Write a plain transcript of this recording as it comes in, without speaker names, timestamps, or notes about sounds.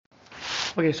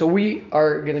Okay, so we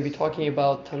are going to be talking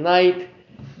about tonight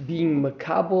being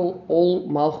Makabel Ol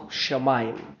Malchus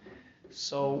Shamayim.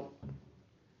 So,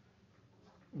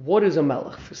 what is a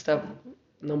Melech? Step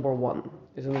number one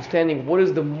is understanding what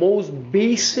is the most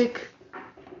basic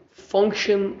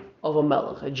function of a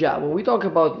Melech, a job. When we talk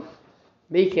about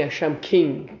making Hashem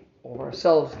king over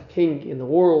ourselves, king in the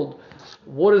world,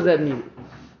 what does that mean?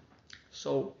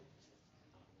 So,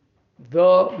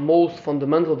 the most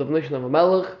fundamental definition of a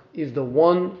Melech is the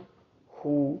one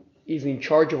who is in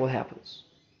charge of what happens.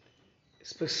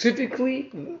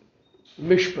 Specifically,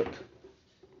 Mishpat.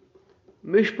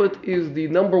 Mishpat is the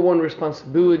number one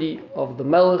responsibility of the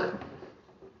Melech.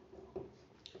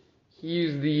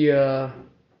 He's the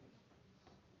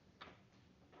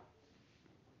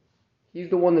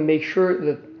one that makes sure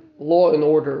that there's law and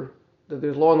order in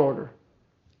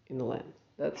the land.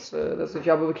 That's the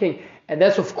job of a king. And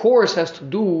that's, of course, has to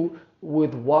do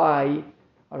with why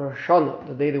on Hashana,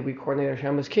 the day that we coronate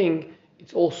Hashem as king,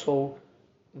 it's also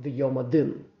the Yom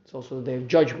Adin. It's also the day of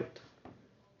judgment.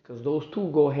 Because those two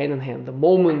go hand in hand. The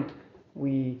moment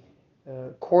we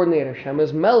coronate Hashem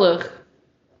as Melech,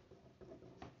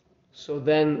 so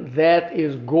then that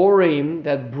is Goreim,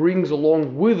 that brings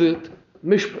along with it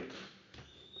Mishpat.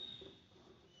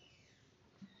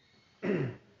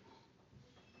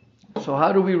 So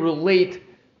how do we relate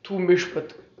to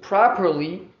Mishpat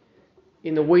properly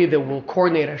in a way that will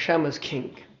coordinate Hashem as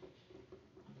king?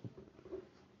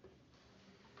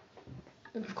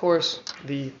 And of course,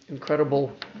 the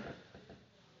incredible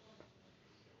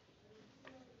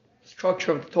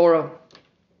structure of the Torah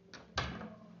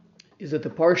is that the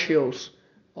parshios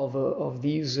of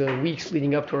these weeks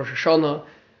leading up to Rosh Hashana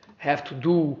have to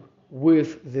do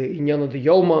with the Inyan of the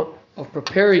Yoma, of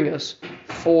preparing us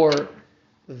for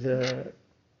the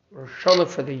Rosh Hashana,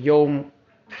 for the Yom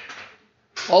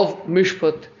of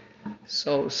Mishpat.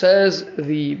 So says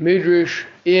the Midrash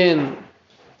in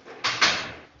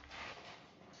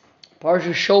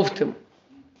Parsha Shoftim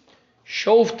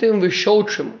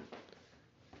v'Shotrim,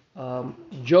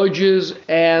 judges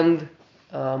and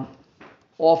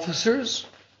officers,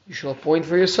 you shall appoint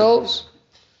for yourselves.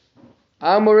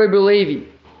 Amar Rebbe Levi,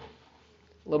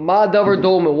 Lama Davar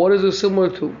Doma, what is it similar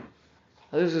to?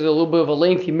 Now, this is a little bit of a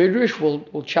lengthy midrash.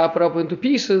 We'll chop it up into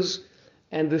pieces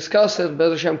and discuss it.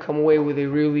 Bez Hashem come away with a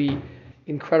really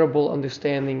incredible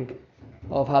understanding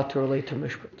of how to relate to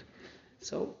Mishpat.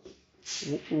 So,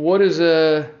 what is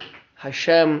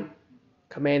Hashem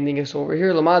commanding us over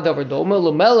here? Lama davar doma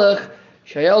lemelech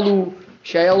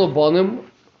shayalu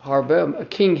banim harbe. A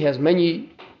king has many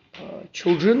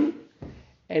children,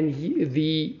 and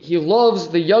he loves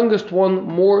the youngest one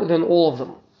more than all of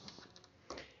them.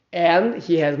 And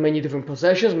he has many different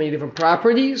possessions, many different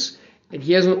properties, and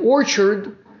he has an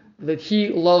orchard that he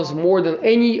loves more than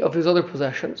any of his other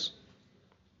possessions.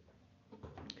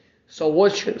 So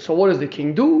what does the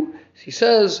king do? He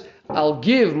says, I'll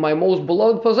give my most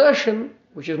beloved possession,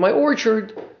 which is my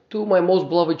orchard, to my most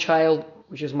beloved child,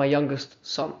 which is my youngest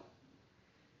son.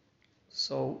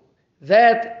 So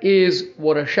that is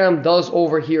what Hashem does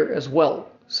over here as well,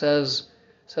 says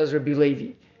Rabbi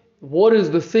Levi. What is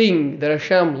the thing that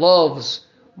Hashem loves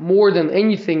more than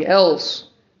anything else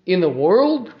in the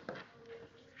world?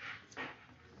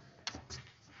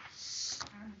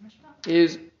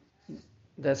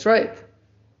 That's right.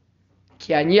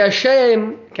 Ki ani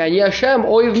Hashem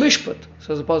oiv mishpat,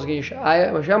 says the pasuk.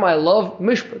 Hashem, I love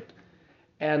mishpat.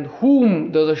 And whom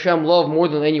does Hashem love more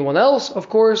than anyone else? Of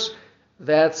course,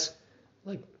 that's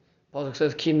like the pasuk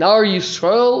says, Kinar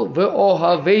Yisrael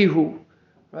ve'ohavehu.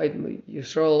 Right,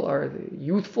 Yisrael are the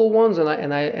youthful ones, and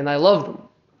I love them.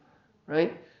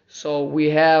 Right, so we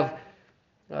have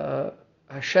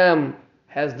Hashem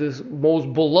has this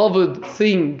most beloved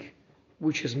thing,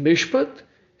 which is mishpat.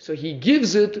 So he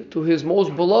gives it to his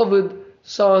most beloved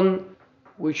son,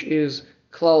 which is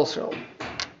Klal Yisrael.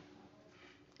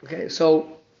 Okay,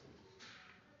 so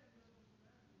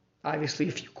obviously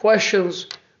a few questions.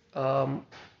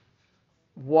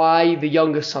 Why the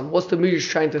youngest son? What's the Midrash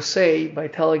trying to say by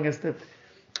telling us that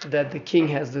the king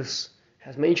has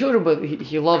many children, but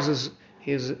he loves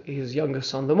his youngest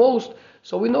son the most?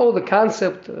 So we know the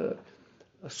concept.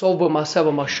 Sova Maseva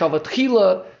Mashavat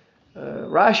Chila.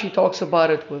 Rashi talks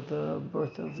about it with the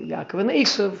birth of Yaakov and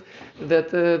Esav.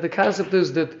 That the concept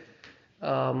is that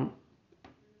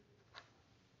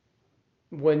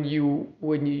when you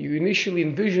initially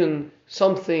envision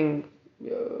something.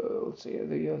 Let's say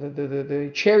the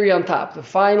cherry on top, the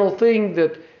final thing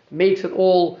that makes it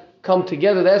all come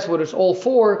together. That's what it's all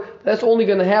for. That's only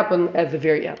going to happen at the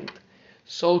very end.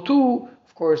 So too,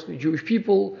 of course, the Jewish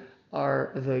people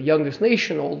are the youngest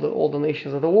nation. All the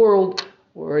nations of the world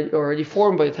were already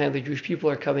formed by the time the Jewish people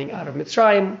are coming out of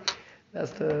Mitzrayim.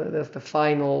 That's the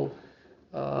final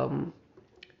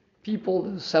people,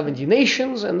 the 70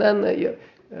 nations, and then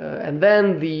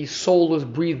the soul is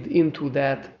breathed into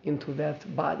that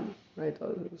body, right?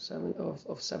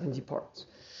 Of 70 parts.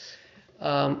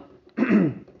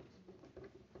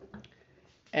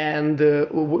 And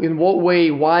in what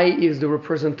way? Why is the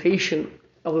representation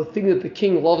of the thing that the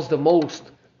king loves the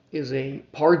most is a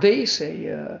pardes,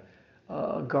 a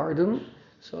garden,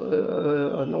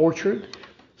 so an orchard.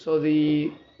 So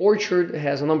the orchard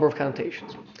has a number of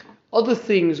connotations. Other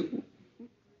things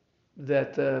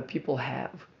that people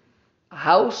have. A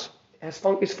house is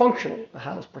functional. A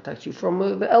house protects you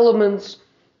from the elements.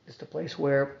 It's the place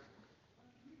where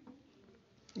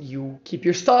you keep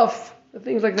your stuff,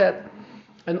 things like that.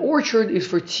 An orchard is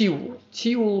for tiul.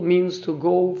 Tiul means to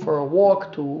go for a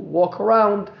walk, to walk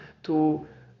around, to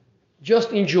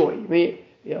just enjoy. I mean,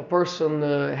 a person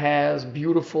has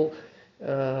beautiful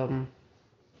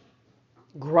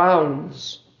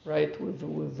grounds, right, with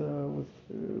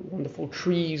wonderful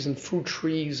trees and fruit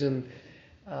trees and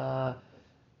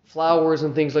flowers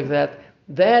and things like that.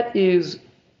 That is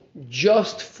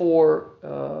just for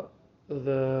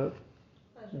the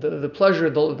pleasure,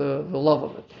 the love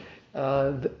of it.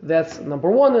 That's number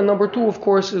one. And number two, of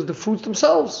course, is the fruits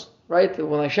themselves, right?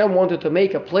 When Hashem wanted to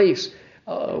make a place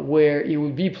where it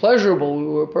would be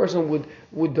pleasurable, where a person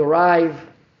would derive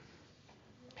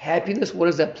happiness, what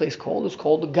is that place called? It's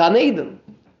called the Gan Eden,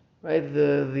 right?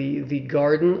 The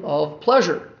garden of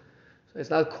pleasure. So it's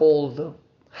not called the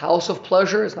house of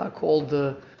pleasure. It's not called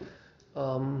the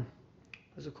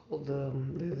what's it called?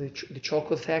 The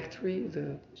chocolate factory.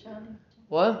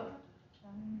 What?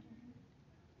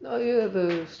 No, yeah,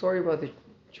 the story about the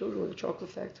children with the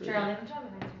chocolate factory. Charlie and the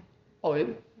Chocolate Factory.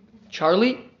 Oh,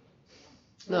 Charlie?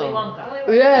 No. Willy Wonka.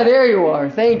 Yeah, there you are.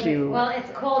 Thank you. Well, it's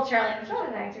called Charlie and the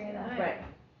Chocolate Factory, though. Right.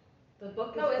 The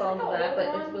book is called that, but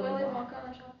it's Willy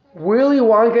Wonka. Willy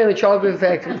Wonka and the Chocolate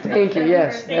Factory. Thank you.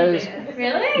 Yes, that is.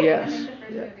 Really? Yes. I think the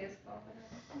first movie is called that.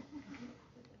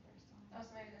 Oh,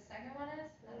 so maybe the second one is?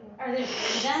 Are there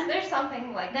three then? There's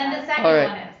something like Then that. the second All one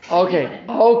right. is. Okay.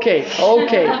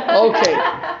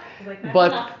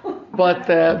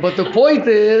 But the point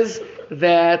is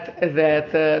that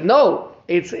no,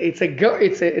 it's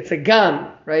a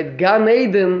gan, right? Gan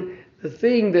Eden, the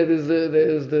thing that is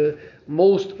the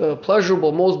most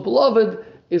pleasurable, most beloved,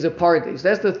 is a paradise.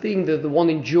 That's the thing that the one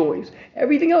enjoys.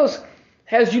 Everything else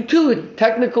has utility,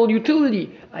 technical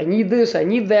utility. I need this, I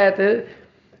need that.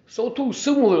 So too,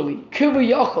 similarly,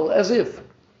 kivayachal, as if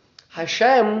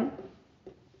Hashem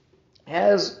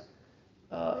has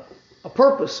a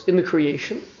purpose in the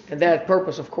creation, and that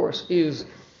purpose, of course, is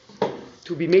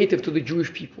to be native to the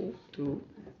Jewish people,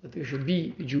 that there should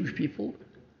be Jewish people.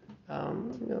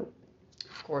 Of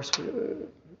course,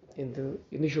 in the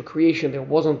initial creation, there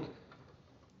wasn't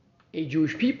a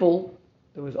Jewish people.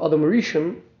 There was Adam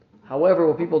Rishon. However,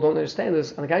 what people don't understand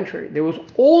is, on the contrary, there was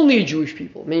only a Jewish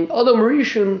people. Meaning, Adam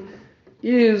Rishon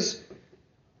is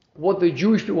what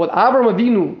Avraham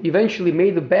Avinu eventually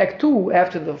made it back to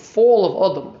after the fall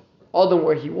of Adam. Adam,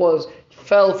 where he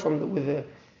fell with the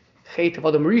hate of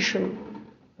Adam Rishon.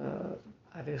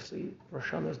 Obviously, Rosh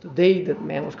Hashana is the day that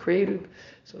man was created,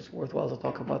 so it's worthwhile to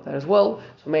talk about that as well.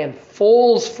 So man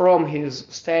falls from his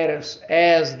status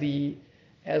as the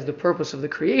purpose of the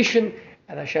creation,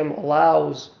 and Hashem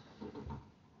allows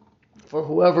for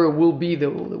whoever will be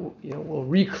will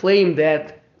reclaim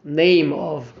that name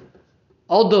of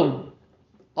Adam.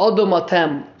 Adam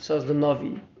Atem, says the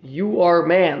Navi. You are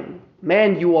man.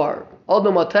 Man you are.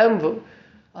 Adam Atem.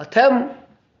 Atem.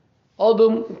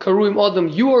 Adam. Karuim Adam.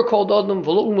 You are called Adam.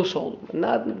 V'lo u'musol.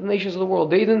 Not the nations of the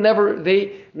world. They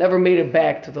never made it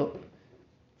back to the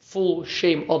full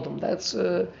shame Adam. That's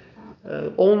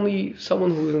only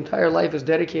someone whose entire life is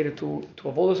dedicated to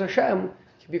avodas Hashem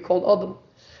can be called Adam.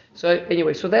 So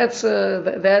anyway, so that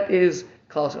is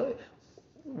class. So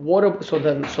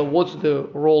what's the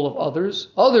role of others?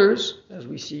 Others, as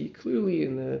we see clearly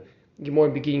in the Gemara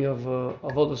beginning of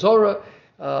Avodah Zarah,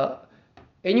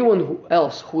 anyone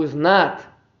else who is not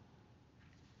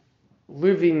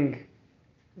living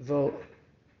the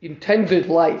intended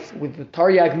life with the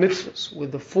Taryag mitzvahs,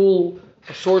 with the full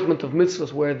assortment of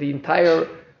mitzvahs, where the entire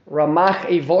Ramach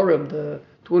Evorim, the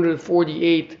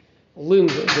 248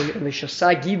 limbs, and the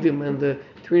Shasagidim, and the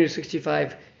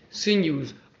 365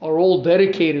 sinews are all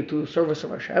dedicated to the service of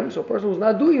Hashem. So a person who's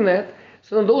not doing that,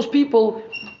 so then those people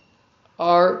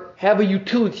have a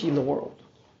utility in the world.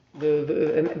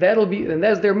 And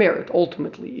that's their merit.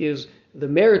 Ultimately, is the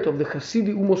merit of the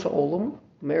Chasidi Umos Ha'olam,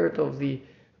 merit of the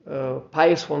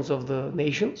pious ones of the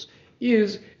nations,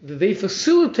 is that they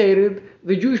facilitated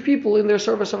the Jewish people in their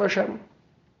service of Hashem.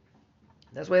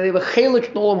 That's why they have a chelik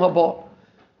in Olam Haba.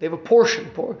 They have a portion.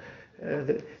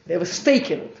 They have a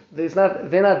stake in it.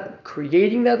 They're not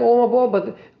creating that Olam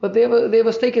Haba, but they have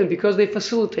a stake in it because they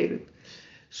facilitate it.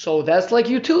 So that's like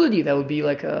utility. That would be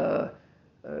like a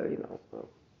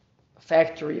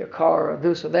factory, a car, or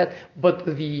this or that. But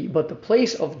the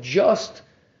place of just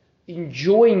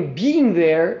enjoying being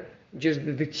there, just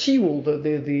the tzivul,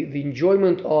 the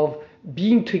enjoyment of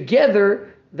being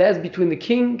together, that's between the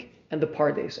king and the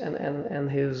pardes and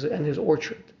his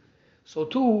orchard. So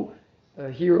too,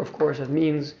 here of course it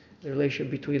means the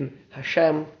relationship between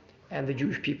Hashem and the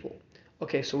Jewish people.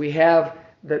 Okay, so we have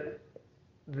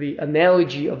the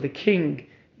analogy of the king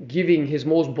giving his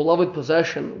most beloved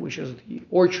possession, which is the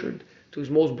orchard, to his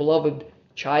most beloved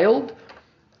child,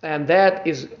 and that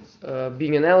is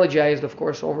being analogized, of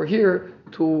course, over here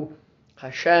to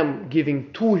Hashem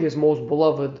giving to his most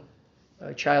beloved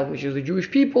child, which is the Jewish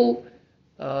people,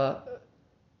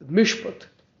 mishpat,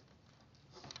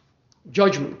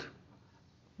 judgment,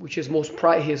 which is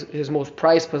his most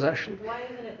prized possession. Why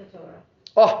isn't it the Torah?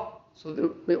 Oh,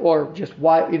 or just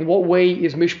why? In what way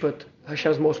is mishpat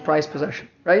Hashem's most prized possession?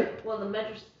 Right? Well, the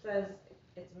Midrash says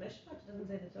it's mishpat. It doesn't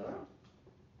say the Torah.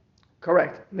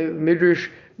 Correct. The Midrash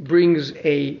brings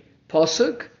a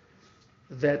pasuk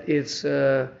that it's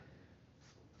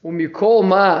umikol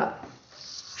ma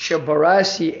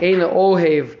shebarasi eina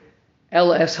ohev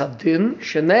el es hadin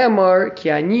sheneamar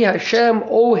ki ani Hashem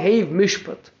ohev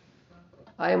mishpat.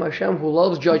 I am Hashem who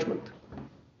loves judgment.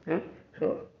 Okay?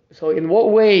 So in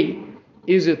what way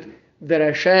is it that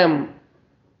Hashem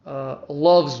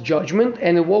loves judgment,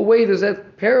 and in what way does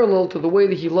that parallel to the way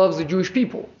that He loves the Jewish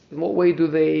people? In what way do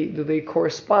they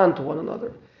correspond to one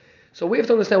another? So we have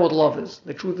to understand what love is.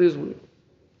 The truth is,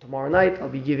 tomorrow night I'll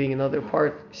be giving another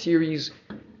series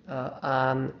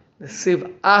on the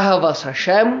Siv Ahavas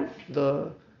Hashem,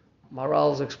 the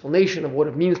Maral's explanation of what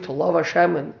it means to love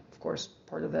Hashem, and of course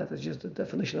part of that is just the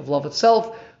definition of love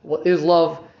itself. What is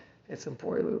love? It's an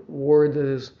important word that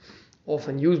is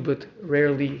often used but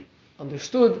rarely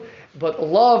understood. But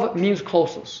love means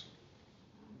closeness.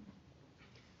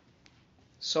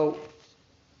 So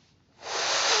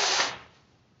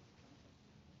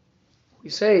we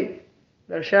say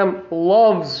that Hashem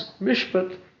loves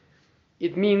mishpat.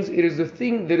 It means it is the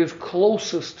thing that is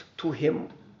closest to Him.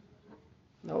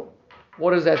 Now,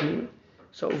 what does that mean?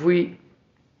 So if we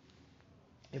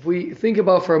think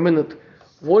about for a minute,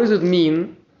 what does it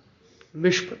mean,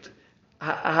 mishpat?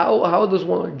 How does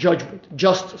one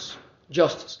justice?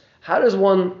 How does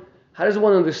one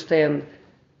understand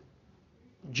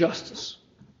justice?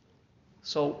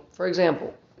 So, for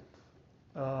example,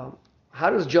 how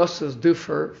does justice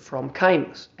differ from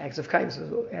kindness? Acts of kindness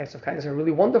are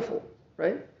really wonderful,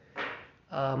 right?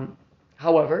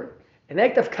 However, an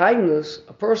act of kindness,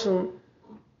 a person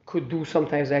could do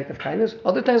sometimes an act of kindness.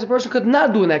 Other times, a person could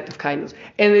not do an act of kindness,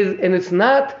 and it's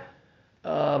not.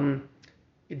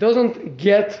 It doesn't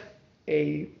get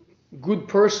a good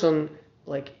person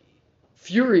like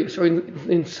furious or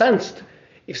incensed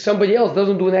if somebody else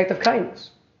doesn't do an act of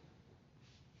kindness.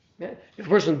 Yeah? If a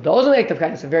person does an act of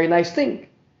kindness, it's a very nice thing.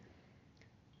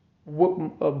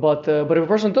 But if a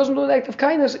person doesn't do an act of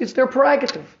kindness, it's their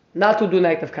prerogative not to do an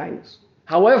act of kindness.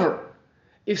 However,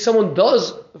 if someone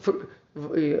does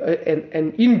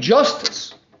an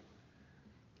injustice,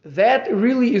 that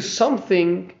really is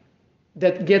something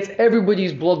that gets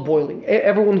everybody's blood boiling.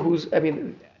 Everyone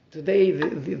today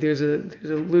there's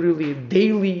literally a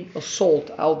daily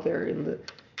assault out there in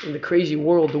the crazy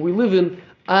world that we live in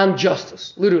on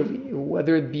justice. Literally,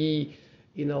 whether it be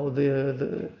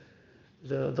the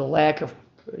lack of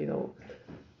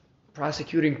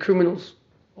prosecuting criminals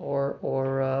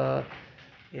or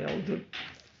the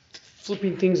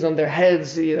flipping things on their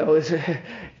heads.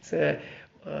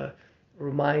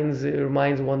 Reminds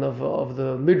one of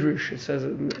the Midrash. It says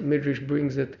Midrash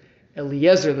brings that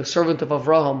Eliezer, the servant of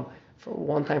Avraham, for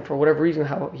one time, for whatever reason,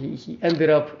 how he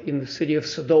ended up in the city of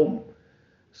Sodom.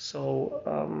 So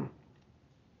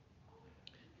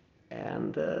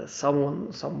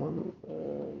someone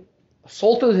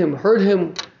assaulted him, hurt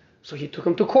him, so he took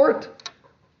him to court.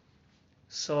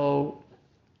 So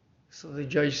the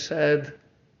judge said,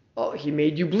 "Oh, he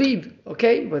made you bleed,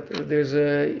 okay? But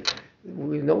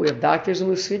we have doctors in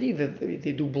the city that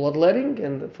they do bloodletting,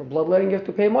 and for bloodletting you have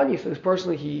to pay money. So this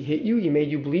person, he hit you, he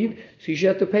made you bleed, so you should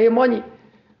have to pay him money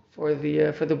for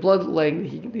the bloodletting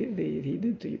he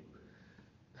did to you."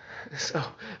 So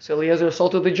Eliezer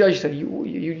assaulted the judge, said,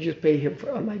 "You just pay him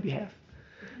on my behalf."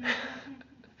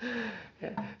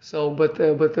 Yeah. So,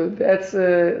 that's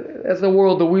the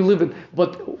world that we live in.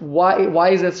 But why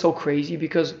is that so crazy?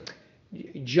 Because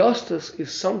justice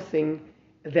is something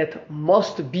that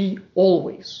must be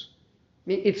always. I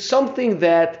mean, it's something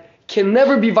that can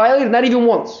never be violated, not even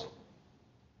once.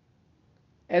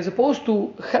 As opposed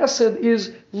to chesed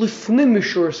is lifnim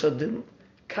mishur sadin.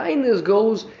 Kindness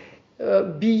goes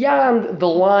beyond the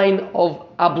line of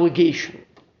obligation.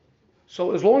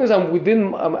 So as long as I'm within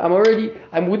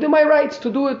my rights to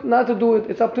do it, not to do it,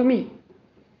 it's up to me.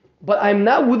 But I'm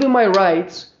not within my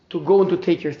rights to go and to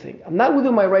take your thing. I'm not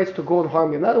within my rights to go and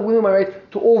harm you. I'm not within my rights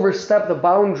to overstep the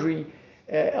boundary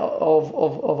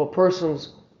of a person's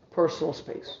personal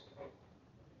space.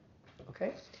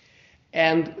 Okay?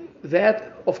 And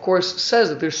that, of course, says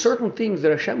that there's certain things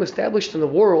that Hashem established in the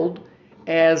world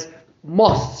as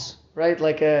musts, right?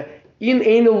 Like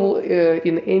inalienable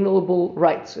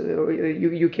rights.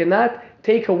 You cannot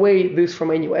take away this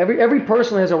from anyone. Every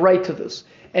person has a right to this.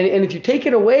 And if you take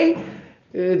it away,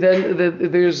 then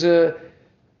there's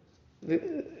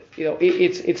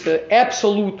it's an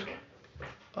absolute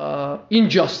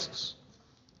injustice.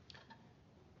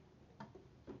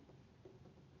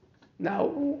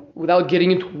 Now, without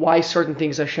getting into why certain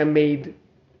things Hashem made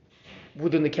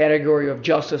within the category of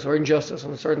justice or injustice,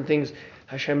 and certain things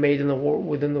Hashem made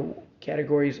within the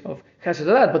categories of chesed and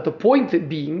that, but the point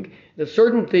being that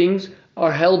certain things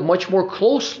are held much more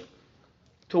close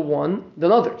to one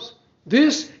than others.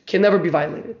 This can never be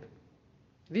violated.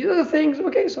 These are the things,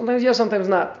 okay, sometimes yes, sometimes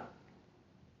not.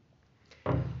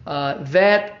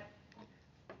 That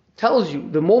tells you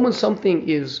the moment something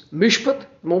is mishpat,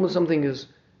 the moment something is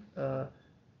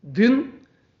din,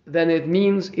 then it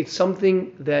means it's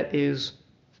something that is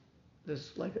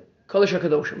this like kodesh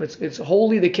hakadoshim. It's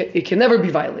holy. It can never be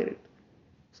violated.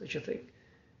 Such a thing.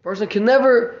 A person can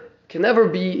never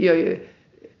be.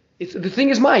 The thing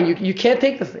is mine. You can't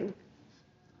take the thing.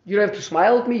 You don't have to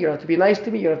smile at me. You don't have to be nice to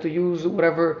me. You don't have to use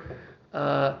whatever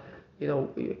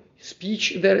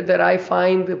speech that I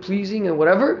find pleasing and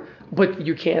whatever. But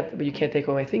you can't take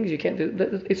away my things. You can't.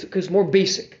 It's more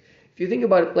basic. If you think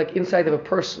about it, like inside of a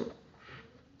person,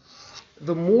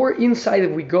 the more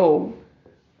inside we go,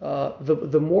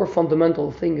 the more fundamental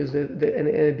thing is and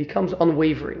it becomes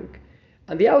unwavering.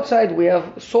 On the outside, we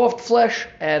have soft flesh,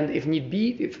 and if need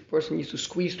be, if a person needs to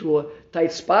squeeze through a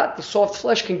tight spot, the soft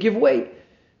flesh can give way.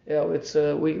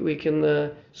 We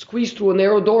can squeeze through a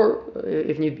narrow door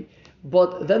if need be.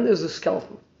 But then there's the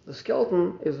skeleton. The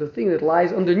skeleton is the thing that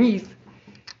lies underneath,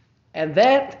 and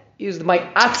that is my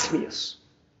atzmius.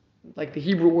 Like the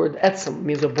Hebrew word etzem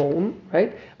means a bone,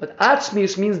 right? But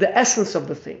atzmius means the essence of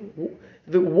the thing.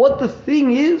 What the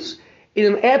thing is in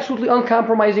an absolutely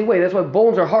uncompromising way. That's why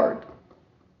bones are hard.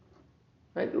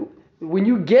 Right? When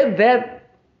you get that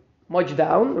much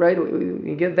down, right?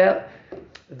 You get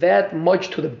that much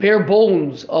to the bare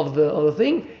bones of the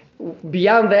thing.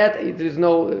 Beyond that, there's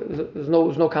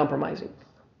no compromising.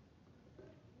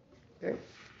 Okay?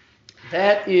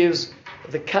 That is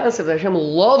the concept that Hashem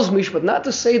loves mishpat, not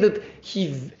to say that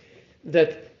he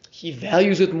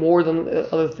values it more than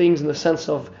other things in the sense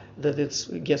of that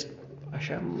it gets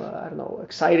Hashem, I don't know,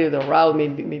 excited, aroused,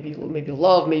 maybe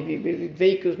love, maybe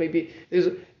vakus, maybe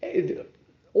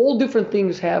all different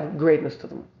things have greatness to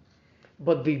them.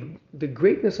 But the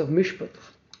greatness of mishpat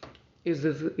is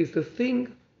the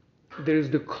thing that is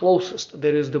the closest,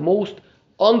 that is the most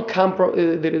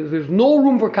there's no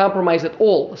room for compromise at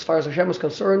all as far as Hashem is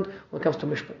concerned when it comes to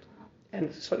mishpat.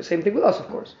 And same thing with us, of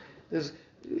course.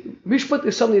 Mishpat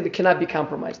is something that cannot be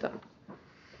compromised on.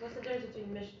 What's the difference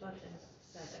between mishpat and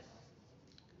tzedek?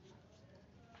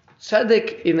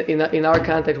 Tzedek, in our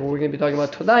context, what we're going to be talking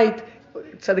about tonight,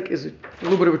 tzedek is a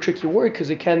little bit of a tricky word because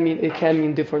it can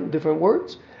mean different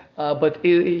words. But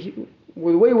the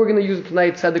way we're going to use it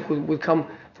tonight, tzedek would come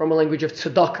from a language of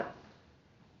tzedakah,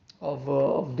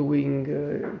 of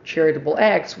doing charitable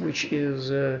acts, which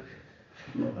is an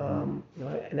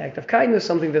act of kindness,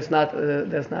 something that's not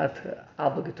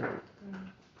obligatory.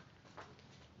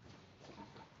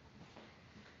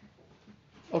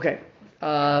 Okay.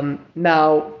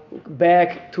 Now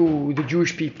back to the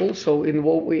Jewish people. So, in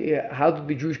what way? How do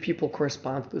the Jewish people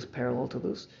correspond to this, parallel to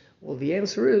this? Well, the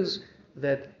answer is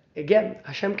that again,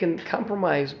 Hashem can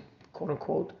compromise, quote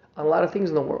unquote, on a lot of things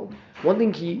in the world. One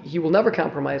thing he will never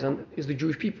compromise on is the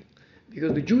Jewish people,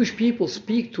 because the Jewish people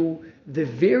speak to the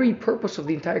very purpose of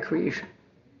the entire creation.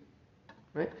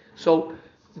 Right? So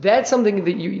that's something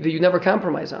that you never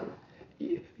compromise on.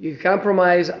 You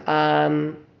compromise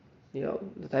on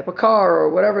the type of car or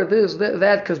whatever it is,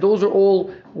 that because those are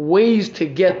all ways to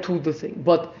get to the thing.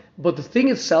 But the thing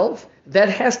itself, that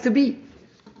has to be.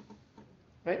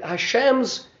 Right?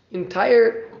 Hashem's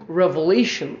entire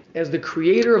revelation as the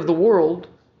creator of the world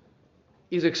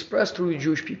is expressed through the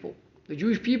Jewish people. The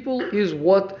Jewish people is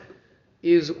what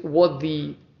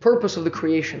the purpose of the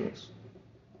creation is.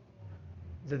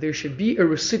 That there should be a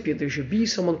recipient, there should be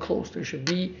someone close, there should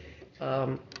be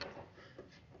an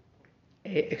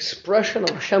expression of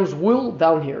Hashem's will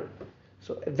down here.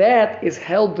 So that is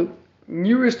held the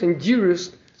nearest and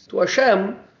dearest to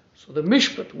Hashem. So the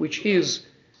Mishpat, which is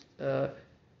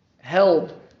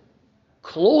held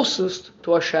closest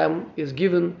to Hashem, is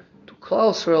given to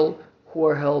Klal Yisrael, who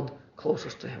are held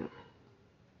closest to Him.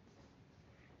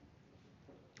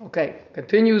 Okay,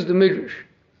 continues the Midrash.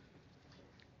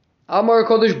 Amar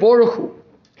Kodesh Baruch Hu,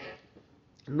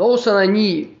 Nosan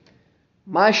ani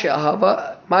Masha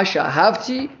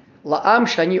Ahavti La'am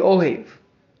Shani Ohev.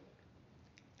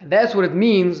 And that's what it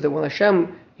means that when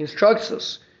Hashem instructs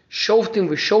us, Shoftim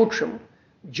v'Shotrim,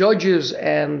 judges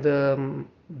and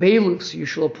bailiffs you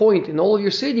shall appoint in all of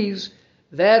your cities,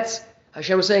 that's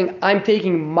Hashem saying, I'm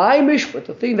taking my mishpat,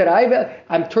 the thing that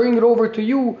I'm turning it over to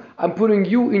you, I'm putting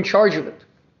you in charge of it.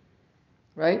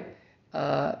 Right?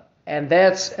 And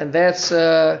that's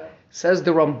says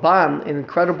the Ramban, an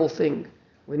incredible thing.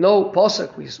 We know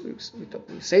Pasuk, we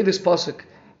say this Pasuk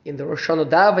in the Rosh Hashana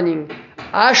davening,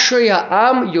 Ashrei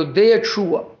ha'am yodea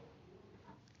trua.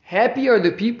 Happy are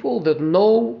the people that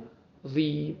know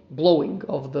the blowing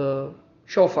of the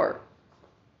shofar.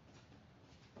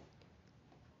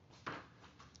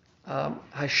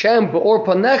 Hashem be'or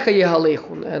panecha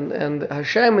yehalechun, and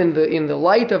Hashem in the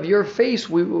light of your face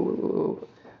will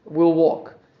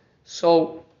walk.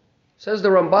 So, says the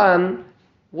Ramban,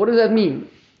 what does that mean?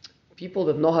 People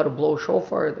that know how to blow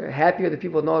shofar, they're happier than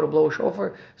people that know how to blow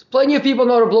shofar. There's plenty of people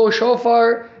know how to blow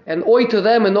shofar, and oi to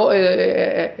them, and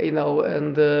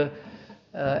on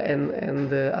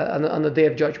the day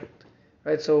of judgment,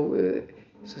 right? So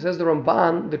says the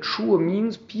Ramban, the true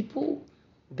means people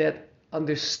that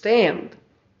understand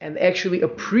and actually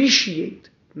appreciate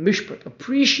mishpat,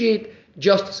 appreciate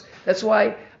justice. That's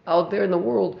why out there in the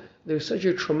world there's such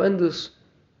a tremendous,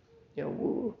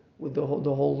 with the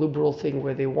whole liberal thing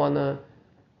where they wanna,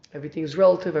 everything's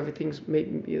relative, everything's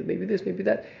maybe this, maybe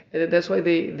that, and that's why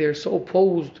they're so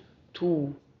opposed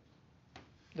to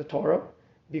the Torah,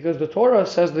 because the Torah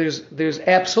says there's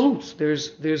absolutes,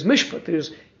 there's mishpat,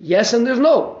 there's yes and there's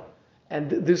no, and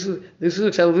this is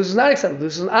acceptable, this is not acceptable,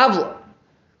 this is an avla,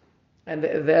 and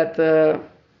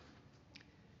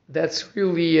that's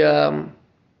really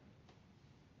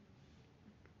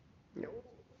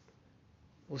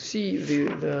we'll see the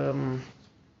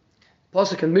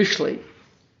Pasuk in Mishlei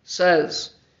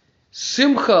says,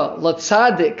 Simcha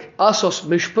latzadik asos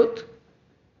mishpat.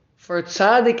 For a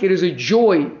tzaddik it is a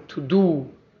joy to do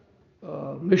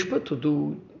mishpat, to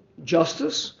do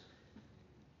justice.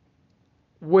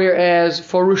 Whereas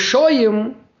for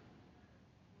Rishoyim,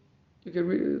 you can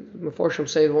read, Meforshim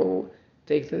say,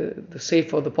 take the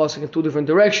sefer of the Pasuk in two different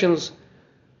directions.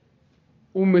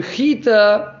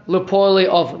 Umechita lepoile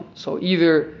oven. So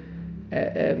either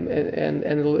and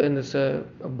it's a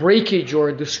breakage or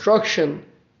a destruction,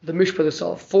 the mishpat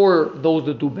itself, for those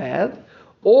that do bad,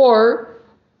 or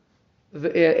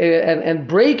and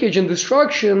breakage and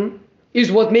destruction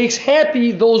is what makes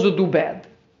happy those that do bad.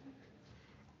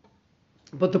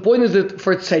 But the point is that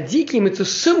for tzaddikim it's a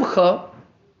simcha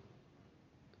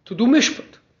to do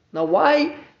mishpat. Now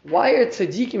why are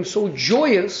tzaddikim so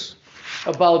joyous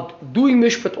about doing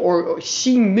mishpat or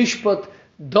seeing mishpat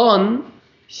done,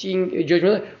 seeing a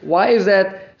judgment? Why is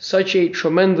that such a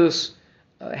tremendous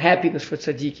happiness for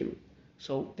tzaddikim?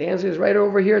 So the answer is right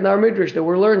over here in our midrash that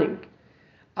we're learning.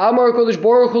 Amar Kodesh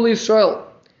Baruch Hu Yisrael.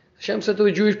 Hashem said to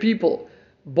the Jewish people,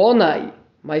 Bonai,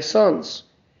 my sons,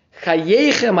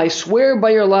 Chayechem, I swear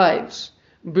by your lives,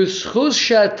 B'schus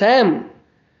Shatem,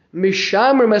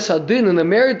 Mishamer Mesadin, in the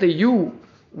merit that you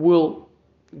will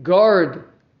guard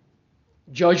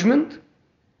judgment,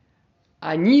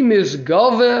 Ani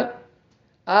Mizgave,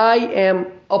 I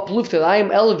am uplifted, I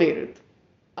am elevated,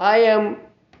 I am,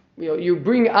 you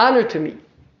bring honor to me.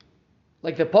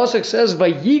 Like the Pasuk says,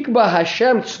 Vayikba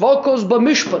Hashem tzvokos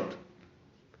b'mishpat.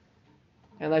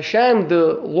 And Hashem,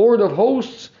 the Lord of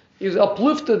hosts, is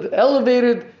uplifted,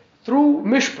 elevated through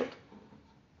mishpat.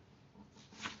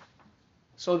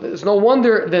 So there's no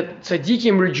wonder that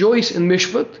tzaddikim rejoice in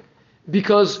mishpat,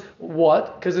 because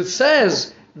what? Because it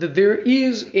says that there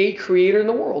is a creator in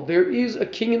the world, there is a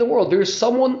king in the world, there is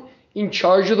someone in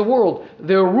charge of the world.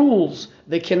 There are rules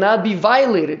that cannot be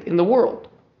violated in the world.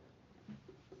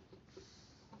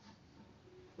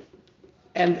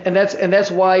 And that's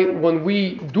why when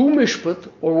we do mishpat,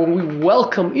 or when we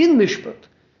welcome in mishpat,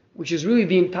 which is really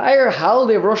the entire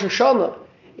holiday of Rosh Hashana,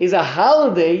 is a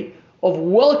holiday of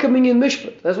welcoming in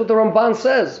Mishpat. That's what the Ramban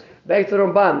says. Back to the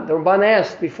Ramban. The Ramban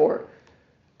asked before,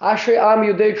 Ashrei Am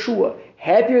Yodei Tshuva.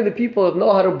 Happy are the people that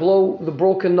know how to blow the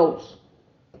broken notes.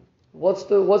 What's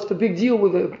the big deal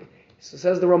with it? So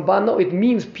says the Ramban, no, it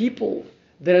means people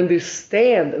that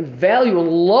understand and value and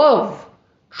love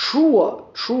Trua.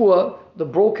 Trua, the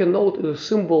broken note, is a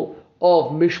symbol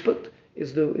of Mishpat,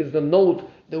 is the note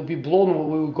that will be blown when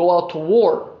we will go out to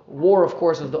war. War, of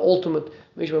course, is the ultimate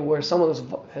Mishpat, where someone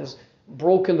has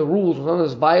broken the rules, when someone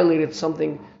has violated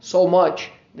something so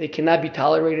much they cannot be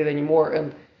tolerated anymore,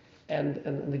 and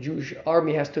the Jewish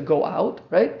army has to go out,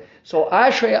 right? So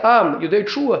Ashrei Am, Yodei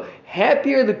Trua,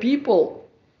 happy are the people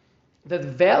that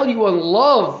value and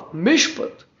love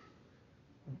Mishpat,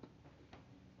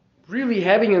 really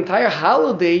having an entire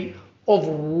holiday of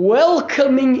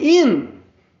welcoming in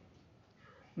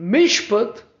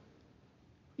Mishpat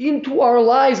into our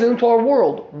lives and into our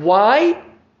world. Why?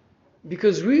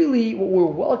 Because really what we're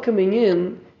welcoming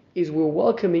in is we're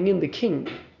welcoming in the King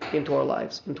into our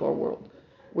lives, into our world.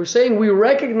 We're saying we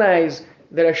recognize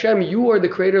that Hashem, you are the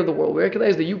creator of the world. We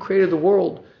recognize that you created the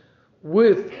world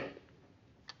with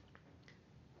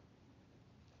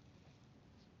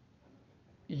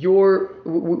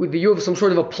you have some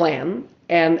sort of a plan,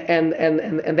 and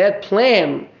that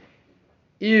plan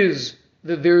is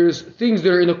that there's things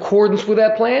that are in accordance with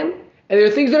that plan, and there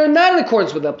are things that are not in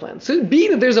accordance with that plan. So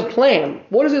being that there's a plan,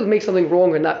 what does it make something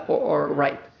wrong or not or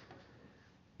right?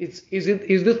 Is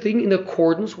the thing in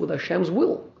accordance with Hashem's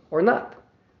will or not?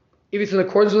 If it's in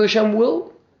accordance with Hashem's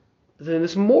will, then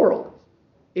it's moral.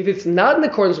 If it's not in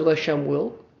accordance with Hashem's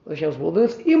will, then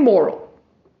it's immoral.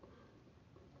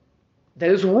 That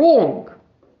is wrong.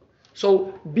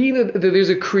 So being that there's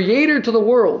a creator to the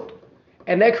world,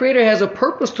 and that creator has a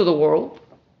purpose to the world,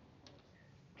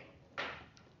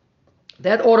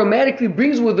 that automatically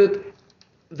brings with it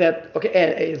that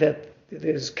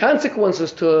there's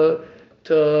consequences to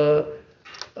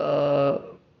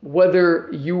whether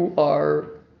you are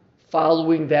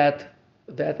following that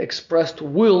expressed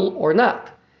will or not.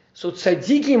 So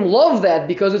tzaddikim love that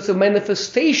because it's a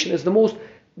manifestation. It's the most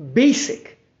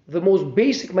basic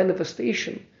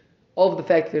manifestation of the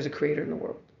fact that there's a creator in the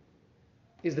world.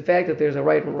 Is the fact that there's a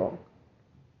right and wrong.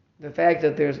 The fact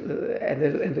that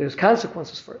there's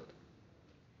consequences for it.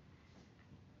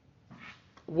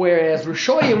 Whereas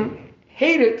Rishoyim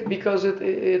hate it because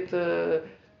it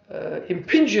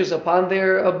impinges upon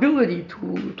their ability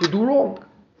to do wrong.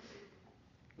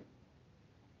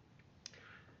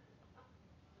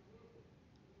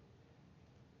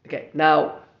 Okay,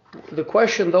 now the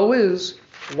question though is,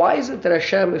 why is it that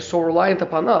Hashem is so reliant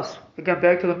upon us? We get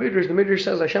back to the Midrash. The Midrash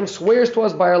says Hashem swears to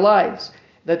us by our lives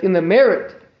that in the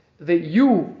merit that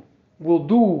you will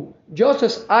do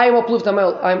justice, I am uplifted,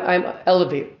 I'm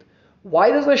elevated.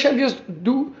 Why does Hashem just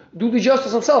do the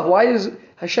justice himself? Why does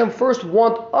Hashem first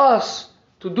want us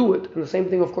to do it? And the same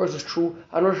thing, of course, is true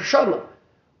on Rosh Hashana.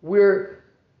 We're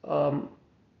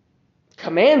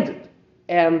commanded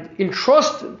and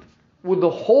entrusted with the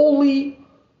holy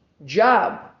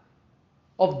job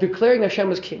of declaring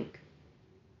Hashem as king.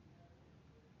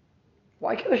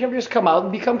 Why can't Hashem just come out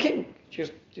and become king?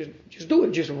 Just do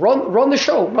it. Just run the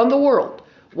show, run the world.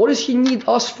 What does he need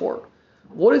us for?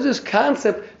 What is this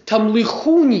concept?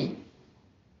 Tamlichuni.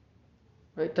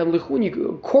 Right?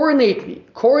 Tamlichuni.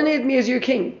 Coronate me as your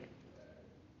king.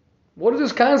 What is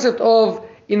this concept of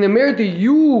in the merit that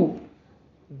you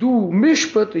do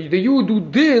mishpat, that you do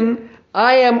din,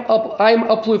 I am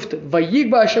uplifted.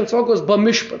 Vayigba Hashem tzvakos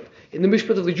b'mishpat, in the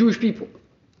mishpat of the Jewish people.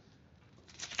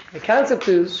 The concept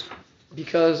is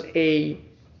because a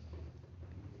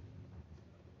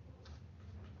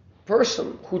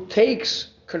person who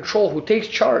takes control, who takes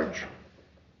charge,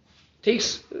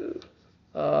 takes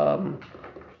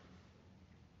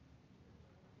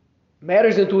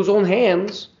matters into his own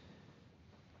hands,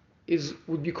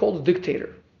 would be called a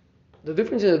dictator. The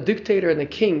difference in a dictator and a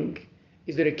king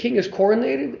is that a king is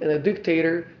coronated and a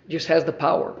dictator just has the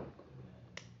power.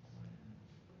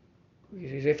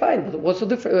 You say, fine, but what's the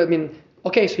difference? I mean,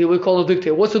 okay, so he will call a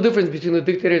dictator. What's the difference between a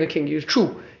dictator and a king? It's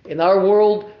true. In our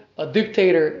world, a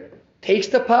dictator takes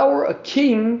the power. A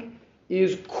king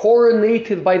is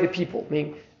coronated by the people.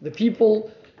 Meaning the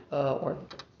people, or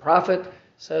the prophet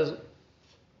says,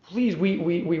 please,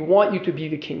 we want you to be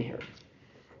the king here.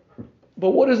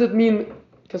 But what does it mean?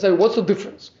 What's the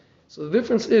difference? So the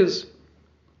difference is,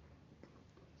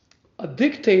 a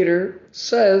dictator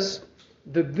says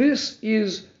that this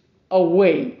is a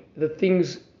way that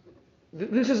things,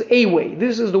 this is a way,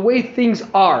 this is the way things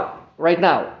are right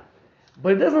now.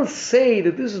 But it doesn't say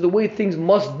that this is the way things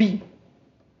must be.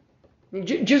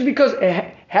 Just because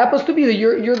Happens to be that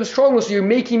you're the strongest, so you're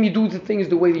making me do the things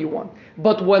the way that you want.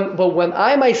 But when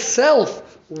I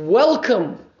myself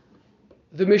welcome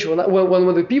the mission,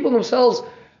 when the people themselves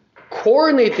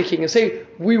coronate the king and say,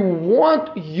 we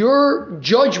want your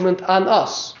judgment on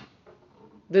us,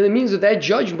 then it means that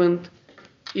judgment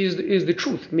is the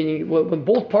truth. Meaning, when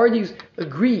both parties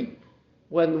agree,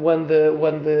 when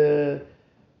the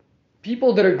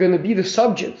people that are going to be the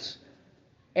subjects,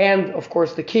 and of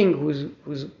course the king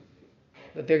who's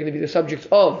that they're going to be the subjects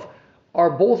of, are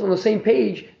both on the same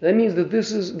page, that means that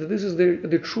this is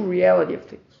the true reality of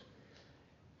things.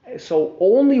 So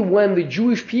only when the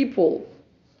Jewish people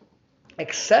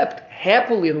accept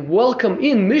happily and welcome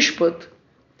in Mishpat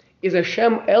is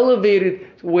Hashem elevated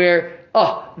to where,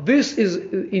 this is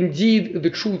indeed the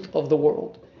truth of the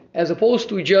world, as opposed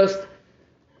to just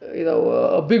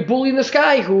a big bully in the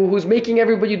sky who's making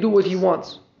everybody do what he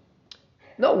wants.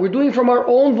 No, we're doing it from our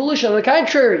own volition. On the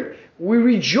contrary, we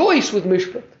rejoice with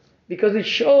Mishpat because it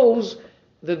shows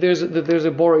that there's a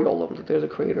Borei Olam, that there's a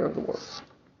creator of the world.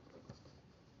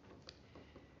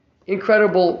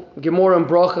 Incredible Gemara and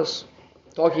Brachas,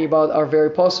 talking about our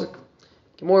very pasuk.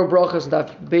 Gemara and Brachas,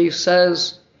 that base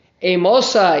says,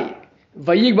 Eimosai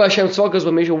vayigba Hashem tzvakas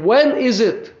b'mishpat. When is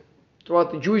it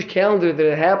throughout the Jewish calendar that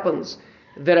it happens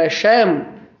that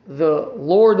Hashem, the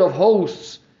Lord of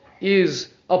hosts, is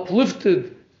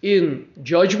uplifted in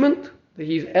judgment, that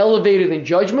he's elevated in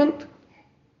judgment?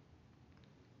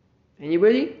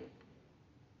 Anybody?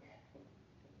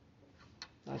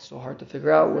 Not so hard to figure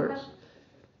out where.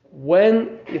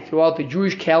 When, throughout the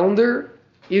Jewish calendar,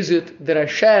 is it that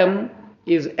Hashem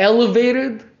is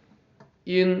elevated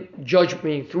in judgment,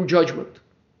 meaning through judgment?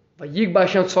 Vayigba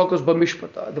Hashem tzvakos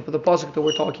b'mishpat, the pasuk that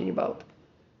we're talking about.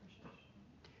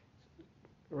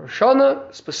 Rosh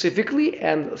Hashana specifically,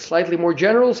 and slightly more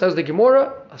general, says the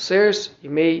Gemara, Aseres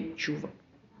Yimei Tshuva.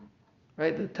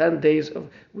 Right, the 10 days of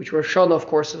which Rosh Hashana, of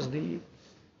course, is the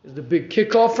big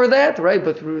kickoff for that, right?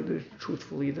 But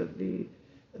truthfully, the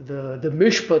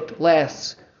Mishpat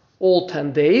lasts all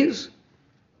 10 days.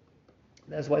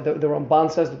 That's why the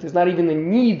Ramban says that there's not even a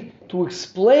need to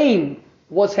explain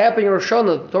what's happening in Rosh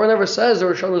Hashana. The Torah never says that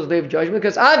Rosh Hashana is the day of judgment,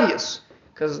 because it's obvious.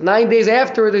 Because 9 days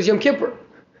after it is Yom Kippur.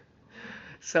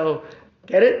 So,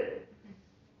 get it?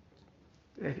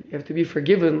 You have to be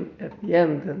forgiven at the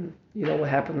end, and you know what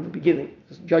happened in the beginning.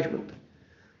 It's judgment.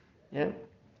 Yeah?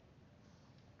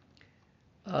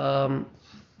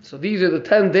 So these are the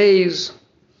 10 days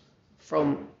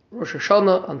from Rosh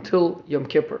Hashanah until Yom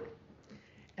Kippur.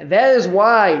 And that is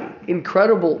why,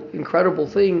 incredible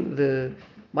thing, the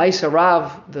Maisa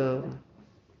Rav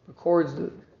records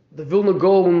the Vilna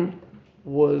Gaon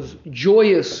was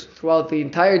joyous throughout the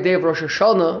entire day of Rosh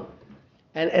Hashanah,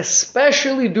 and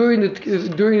especially during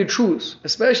the truce,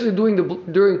 especially during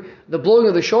the blowing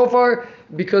of the shofar,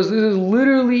 because this is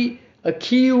literally a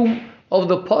kiyum of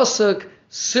the pasuk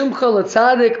Simcha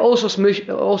l'tzadik also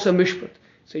mishpat.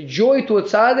 It's a joy to a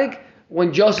tzaddik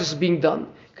when justice is being done,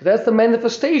 because that's the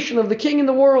manifestation of the king in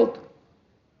the world.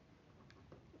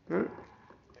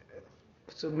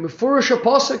 It's a mefurish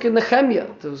pasuk in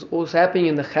Nehemiah. It was what was happening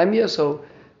in Nehemiah. So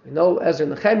we know Ezra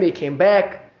and Nehemiah came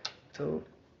back to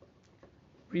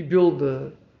rebuild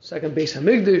the second Beis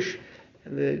Hamikdash,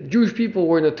 and the Jewish people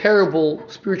were in a terrible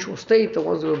spiritual state. The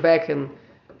ones that were back in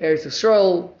Eretz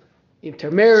Yisrael,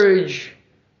 intermarriage,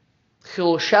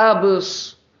 Chil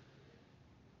Shabbos,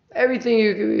 everything.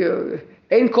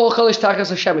 Ein kol chalish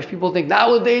takas Hashemesh. People think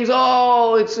nowadays,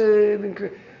 it's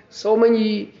so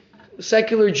many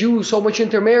secular Jews, so much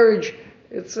intermarriage.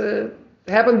 It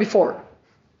happened before.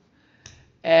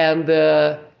 And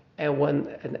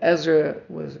when Ezra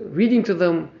was reading to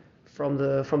them from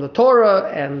the Torah,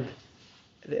 and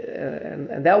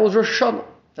that was Rosh Hashanah.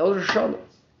 That was Rosh Hashanah.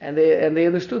 And they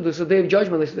understood this is the day of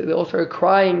judgment. They all started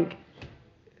crying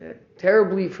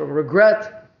terribly from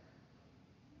regret.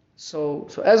 So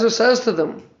Ezra says to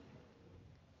them,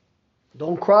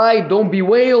 don't cry, don't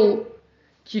bewail,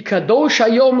 ki kadosh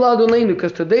hayom la'Adoneinu,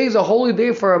 because today is a holy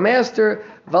day for our master.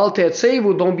 Val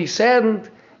te'atzevu, don't be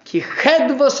saddened, ki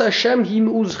chedvas Hashem hi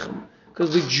me'uzchem,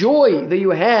 because the joy that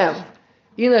you have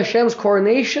in Hashem's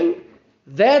coronation,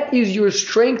 that is your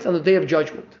strength on the day of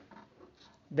judgment.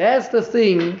 That's the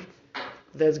thing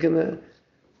that's going to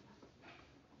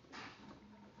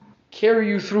carry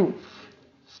you through.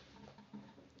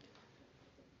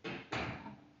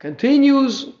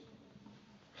 Continues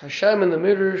Hashem in the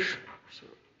Midrash. So,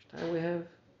 which time we have?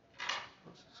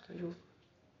 What's the schedule?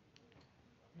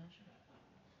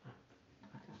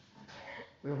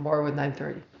 We have more with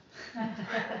 9:30.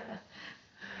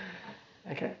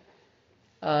 Okay.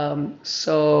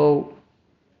 So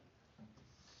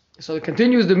it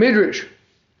continues the Midrash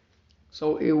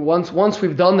So once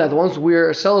we've done that, once we're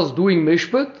ourselves doing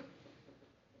mishpat,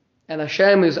 and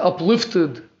Hashem is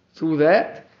uplifted through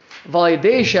that, and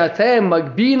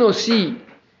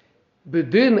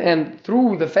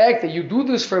through the fact that you do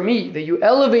this for me, that you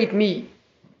elevate me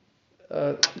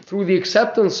through the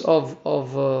acceptance of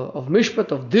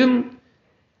mishpat, of din,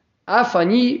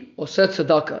 afani oset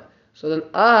tzedakah. So then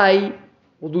I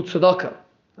will do tzedakah.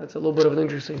 That's a little bit of an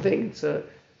interesting thing. It's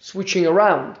switching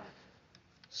around.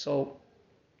 So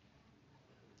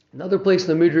another place in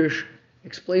the Midrash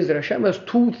explains that Hashem has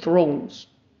two thrones.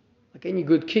 Like any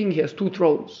good king, he has two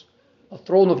thrones. A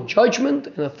throne of judgment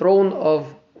and a throne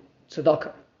of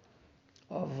tzedakah,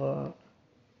 of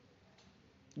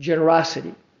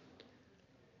generosity.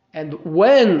 And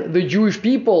when the Jewish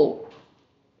people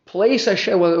place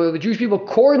Hashem, when the Jewish people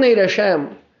coordinate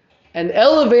Hashem and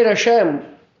elevate Hashem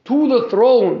to the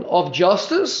throne of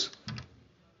justice,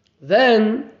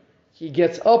 then he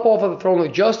gets up off of the throne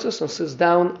of justice and sits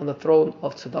down on the throne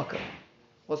of tzedakah.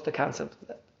 What's the concept of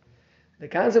that? The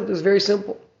concept is very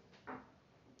simple.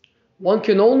 One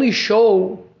can only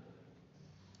show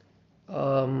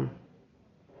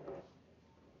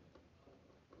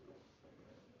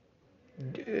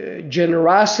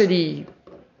generosity,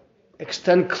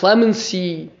 extend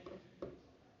clemency,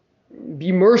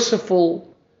 be merciful,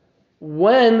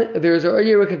 when there's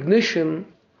already a recognition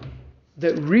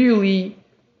that really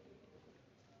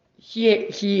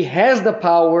he has the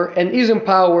power and is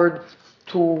empowered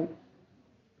to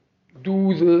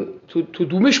do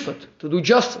mishpat, to do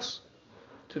justice,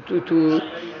 to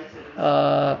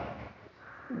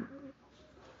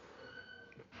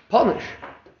punish.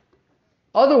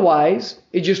 Otherwise,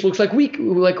 it just looks like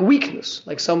weakness,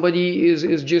 like somebody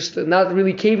is just not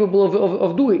really capable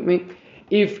of doing. I mean,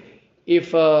 if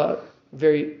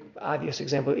very obvious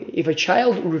example, if a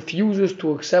child refuses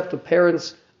to accept a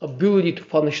parent's ability to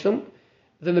punish them,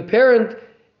 then the parent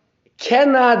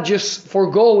cannot just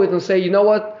forego it and say, you know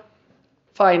what,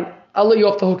 fine, I'll let you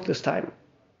off the hook this time.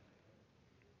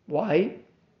 Why?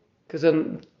 Because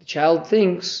then the child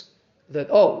thinks that,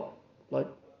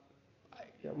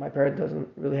 my parent doesn't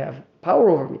really have power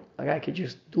over me. Like I could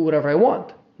just do whatever I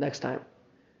want next time.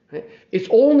 Right? It's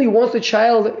only once the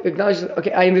child acknowledges,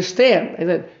 okay, I understand, and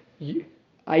then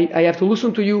I have to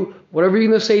listen to you. Whatever you're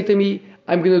going to say to me,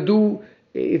 I'm going to do.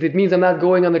 If it means I'm not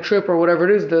going on the trip or whatever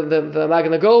it is, then I'm not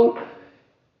going to go.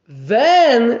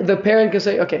 Then the parent can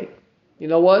say, okay, you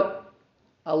know what?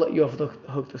 I'll let you off the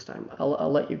hook this time.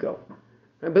 I'll let you go.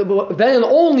 Right? But then and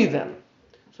only then.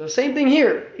 So the same thing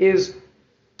here is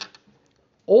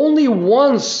only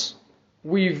once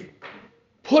we've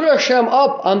put Hashem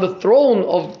up on the throne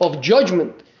of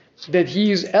judgment, that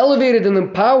he is elevated and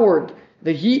empowered,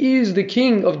 that he is the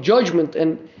king of judgment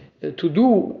and to do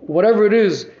whatever it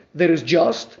is that is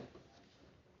just,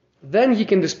 then he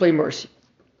can display mercy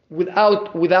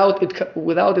without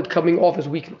it coming off as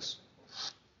weakness.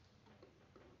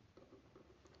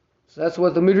 So that's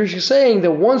what the Midrash is saying,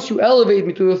 that once you elevate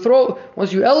me to the throne,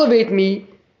 once you elevate me,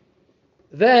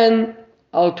 then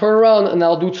I'll turn around and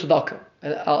I'll do tzedakah,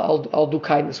 and I'll do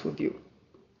kindness with you.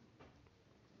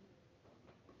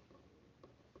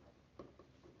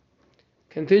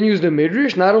 Continues the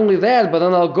Midrash, not only that, but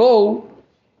then I'll go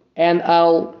and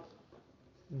I'll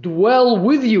dwell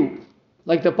with you.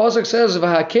 Like the Pasuk says,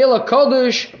 V'hakel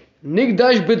HaKadosh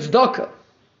nigdash b'tzdaka.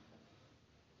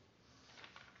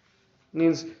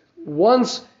 Means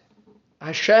once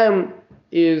Hashem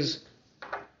is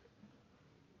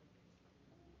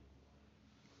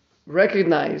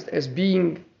recognized as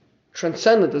being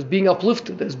transcendent, as being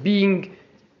uplifted, as being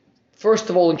first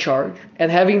of all in charge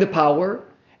and having the power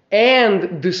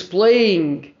and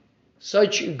displaying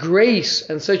such grace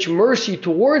and such mercy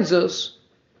towards us,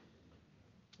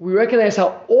 we recognize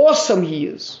how awesome he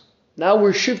is. Now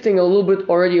we're shifting a little bit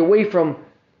already away from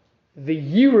the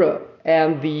yira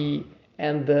and the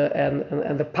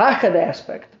pachad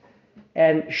aspect,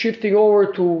 and shifting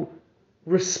over to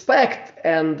respect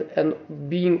and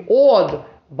being awed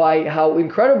by how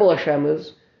incredible Hashem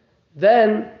is.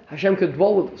 Then Hashem could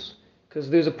dwell with us, because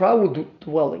there's a problem with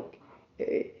dwelling.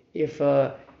 If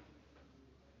a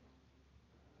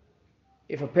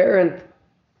parent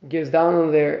gets down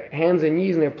on their hands and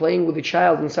knees and they're playing with the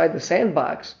child inside the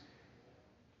sandbox,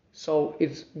 so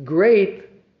it's great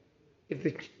if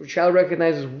the child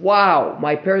recognizes, wow,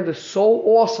 my parent is so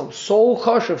awesome, so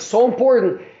chashuv, so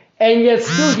important, and yet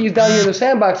still he's down here in the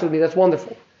sandbox with me. That's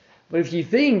wonderful. But if he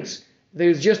thinks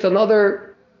there's just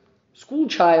another school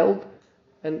child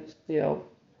and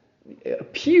a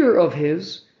peer of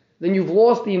his, then you've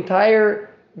lost the entire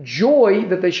joy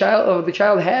that the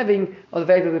child having of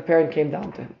the fact that the parent came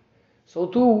down to him. So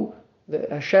too,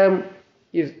 Hashem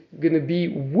is going to be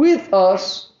with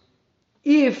us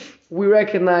if we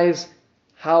recognize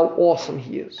how awesome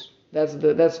He is.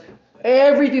 That's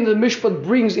everything the Mishpat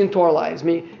brings into our lives. I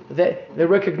mean, the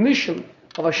recognition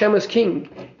of Hashem as King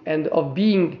and of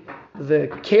being the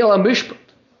Kela Mishpat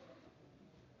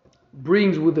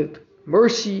brings with it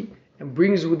mercy and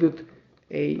brings with it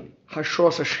a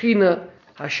Hashros Hashchina,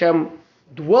 Hashem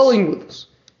dwelling with us.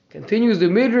 Continues the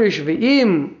Midrash,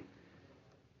 Ve'im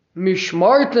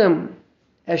Mishmartem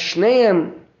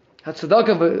Eshneim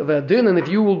Hatzedakah Ve'adin, and if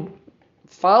you will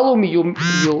follow me, you'll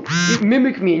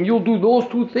mimic me, and you'll do those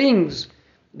two things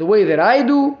the way that I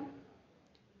do,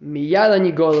 Miyad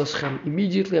ani golaschem,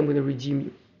 immediately I'm going to redeem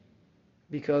you.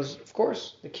 Because, of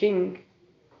course, the king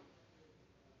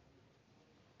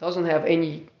doesn't have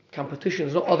any competition.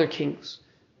 There's no other kings.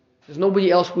 There's nobody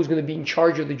else who's going to be in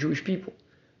charge of the Jewish people.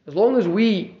 As long as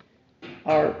we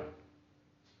are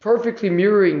perfectly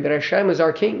mirroring that Hashem is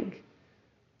our king,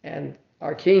 and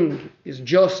our king is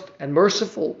just and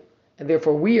merciful, and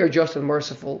therefore we are just and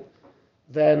merciful,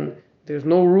 then there's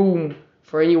no room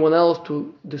for anyone else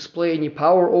to display any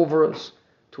power over us,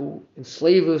 to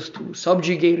enslave us, to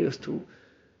subjugate us, to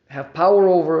have power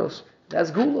over us.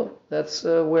 That's Gula. That's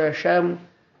where Hashem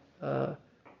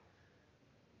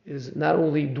is not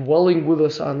only dwelling with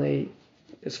us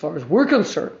as far as we're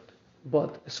concerned,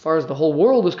 but as far as the whole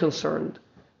world is concerned,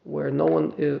 where no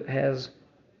one has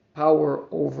power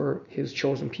over His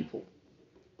chosen people.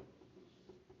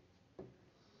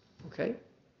 Okay?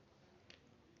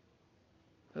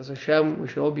 As Hashem, we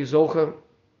should all be zocha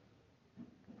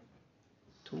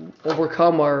to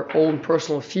overcome our own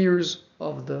personal fears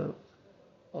of the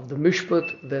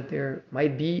mishpat that there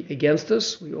might be against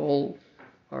us. We all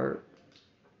are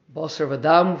basar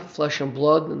v'adam, flesh and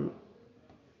blood, and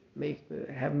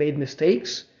have made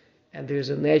mistakes, and there's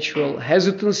a natural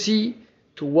hesitancy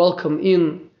to welcome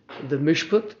in the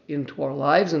mishpat into our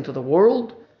lives, into the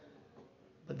world.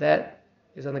 But that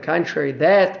is, on the contrary,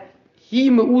 that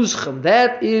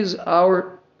is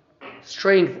our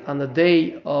strength on the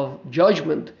day of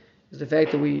judgment, is the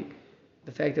fact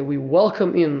that we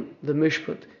welcome in the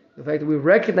mishpat, the fact that we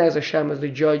recognize Hashem as the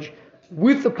judge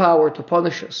with the power to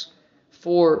punish us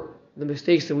for the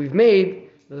mistakes that we've made.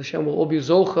 That Hashem will all be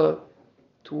zocha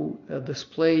to a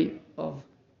display of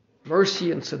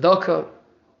mercy and tzedakah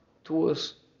to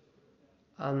us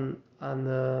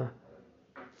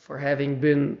for having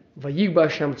been vayigba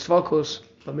Hashem tzvakos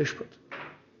b'mishpat.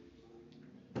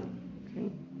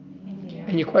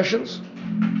 Any questions?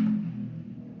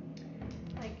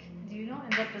 Like, do you not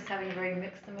end up just having very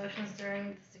mixed emotions during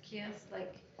the Zacchaeus?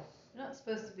 Like, you're not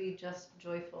supposed to be just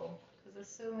joyful, because there's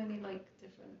so many, like,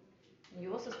 different...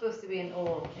 You're also supposed to be in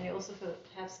awe, and you're also supposed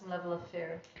to have some level of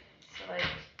fear. So, like...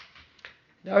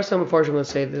 There are some unfortunately that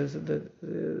say there's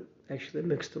actually a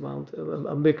mixed amount,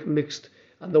 mixed.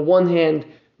 On the one hand,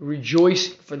 rejoice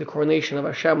for the coronation of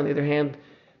Hashem. On the other hand,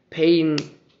 pain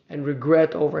and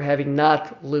regret over having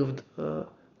not lived a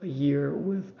year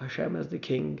with Hashem as the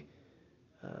king.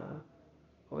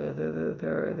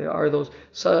 There are those.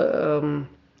 So,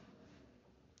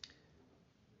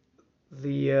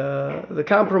 the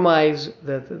compromise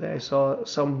that I saw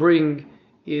some bring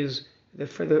is that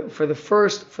for the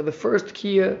first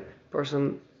Kia,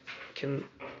 person can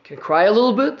cry a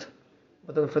little bit,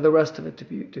 but then for the rest of it to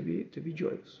be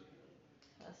joyous.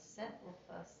 First set or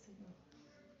first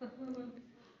signal?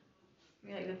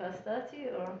 You like the first 30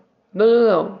 or?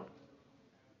 No.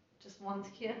 Just one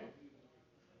Kia?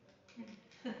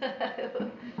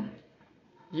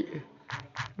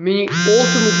 Meaning,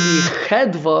 ultimately,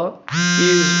 chedva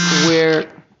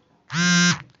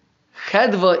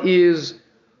is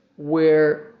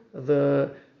where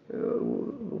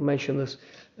we'll mention this.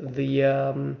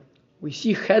 We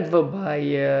see chedva by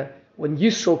when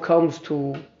Yisro comes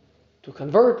to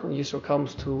convert, when Yisro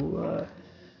comes to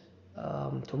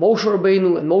Moshe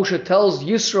Rabbeinu, and Moshe tells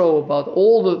Yisro about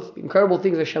all the incredible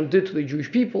things Hashem did to the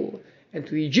Jewish people and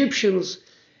to the Egyptians,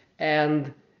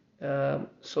 and so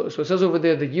it says over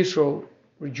there that Yisro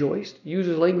rejoiced,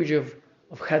 uses language of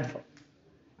chedva,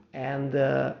 and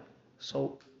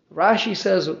so Rashi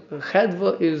says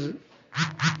chedva is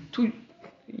two.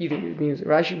 Either it means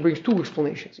Rashi brings two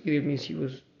explanations. Either it means he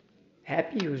was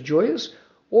happy, he was joyous,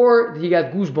 or he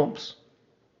got goosebumps.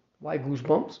 Why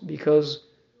goosebumps? Because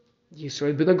Yisro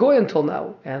had been a goy until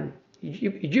now, and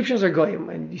Egyptians are goyim,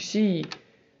 and you see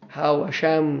how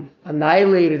Hashem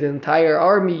annihilated an entire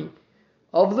army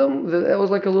of them. That was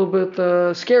like a little bit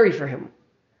scary for him.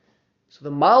 So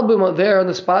the Malbim there on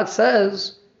the spot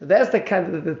says that's the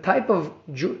type of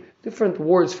different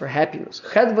words for happiness.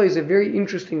 Chedva is a very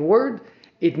interesting word.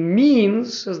 It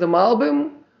means, says the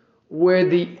Malbim, where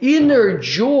the inner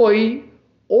joy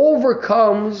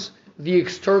overcomes the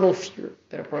external fear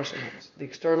that a person has, the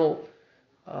external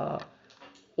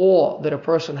awe that a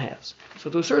person has. So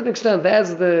to a certain extent,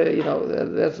 that's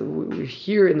that's we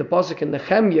hear in the pasuk in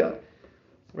Nehemiah,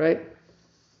 right?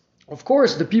 Of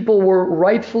course, the people were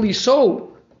rightfully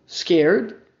so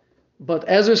scared, but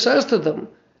Ezra says to them,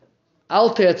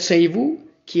 Al te'atzevu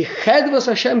ki chedvas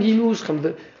Hashem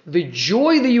hinuschem. The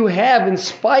joy that you have in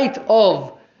spite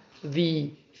of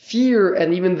the fear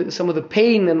and even some of the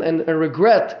pain and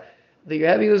regret that you're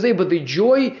having this day, but the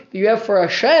joy that you have for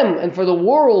Hashem and for the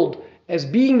world as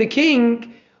being the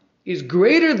king is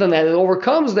greater than that. It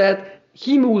overcomes that.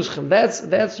 Hinuschem.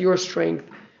 That's your strength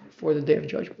for the day of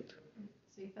judgment.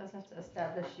 So you first have to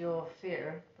establish your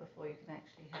fear before you can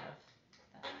actually have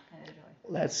that kind of joy.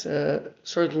 That's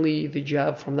certainly the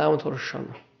job from now until Rosh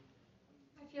Hashana.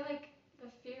 I feel like the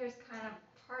fear is kind of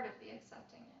part of the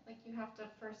accepting it. Like you have to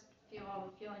first feel all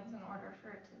the feelings in order for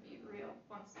it to be real.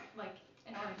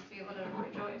 In order to be able to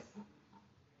rejoice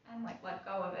and like let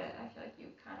go of it, I feel like you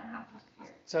kind of have to fear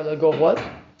it. So let go of what?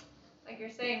 Like you're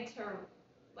saying to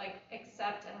like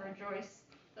accept and rejoice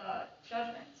the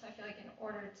judgment. So I feel like in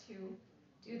order to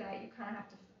do that, you kind of have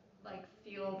to like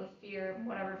feel the fear,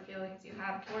 whatever feelings you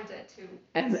have towards it, to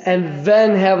and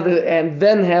then have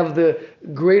the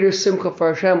greater simcha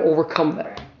for Hashem overcome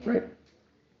that, right?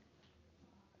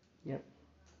 Yeah.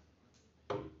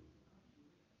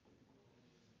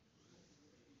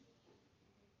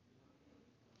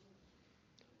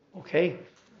 Okay,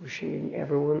 wishing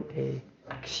everyone a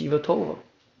ksiva tova.